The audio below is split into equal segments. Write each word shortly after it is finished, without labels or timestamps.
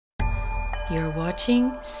You're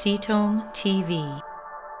watching CTOM TV.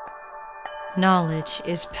 Knowledge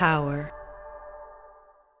is power.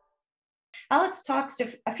 Alex talks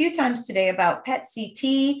a few times today about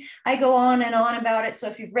PETCT. I go on and on about it. So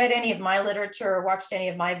if you've read any of my literature or watched any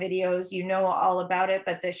of my videos, you know all about it.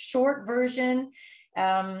 But the short version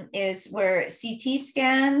is where CT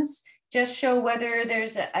scans just show whether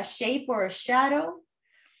there's a shape or a shadow.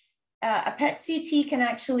 A PET-CT can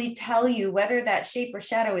actually tell you whether that shape or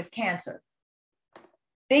shadow is cancer.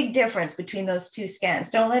 Big difference between those two scans.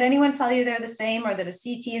 Don't let anyone tell you they're the same or that a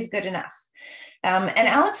CT is good enough. And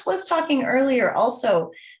Alex was talking earlier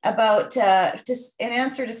also about, just in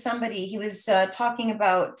answer to somebody, he was talking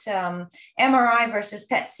about MRI versus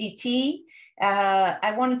PET-CT.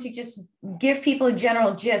 I wanted to just give people a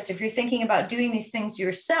general gist. If you're thinking about doing these things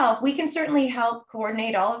yourself, we can certainly help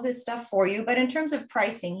coordinate all of this stuff for you. But in terms of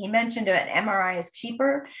pricing, he mentioned an MRI is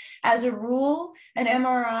cheaper. As a rule, an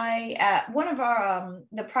MRI at one of our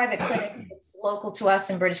the private clinics that's local to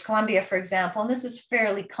us in British Columbia, for example, and this is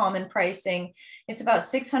fairly common pricing, it's about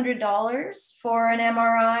 $600 for an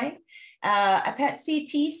MRI. A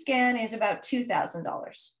PET-CT scan is about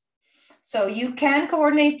 $2,000. So you can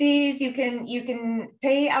coordinate these. You can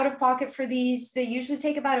pay out of pocket for these. They usually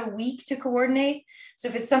take about a week to coordinate. So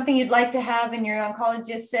if it's something you'd like to have and your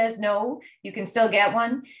oncologist says no, you can still get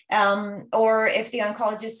one. Or if the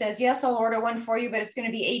oncologist says, yes, I'll order one for you, but it's going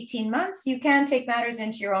to be 18 months, you can take matters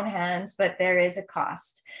into your own hands, but there is a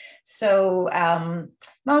cost. So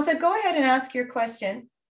Mausa, go ahead and ask your question.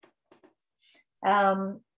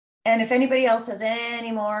 And if anybody else has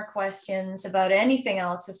any more questions about anything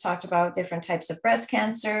else that's talked about, different types of breast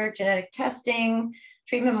cancer, genetic testing,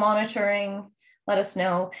 treatment monitoring, let us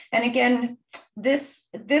know. And again, this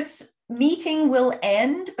meeting will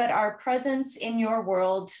end, but our presence in your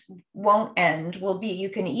world won't end. You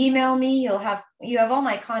can email me. You have all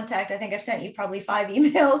my contact. I think I've sent you probably 5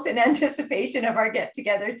 emails in anticipation of our get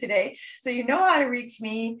together today. So you know how to reach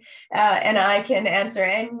me, and I can answer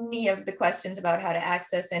any of the questions about how to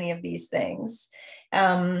access any of these things.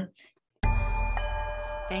 Thank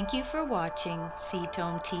you for watching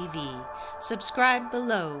CTOM TV. Subscribe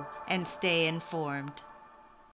below and stay informed.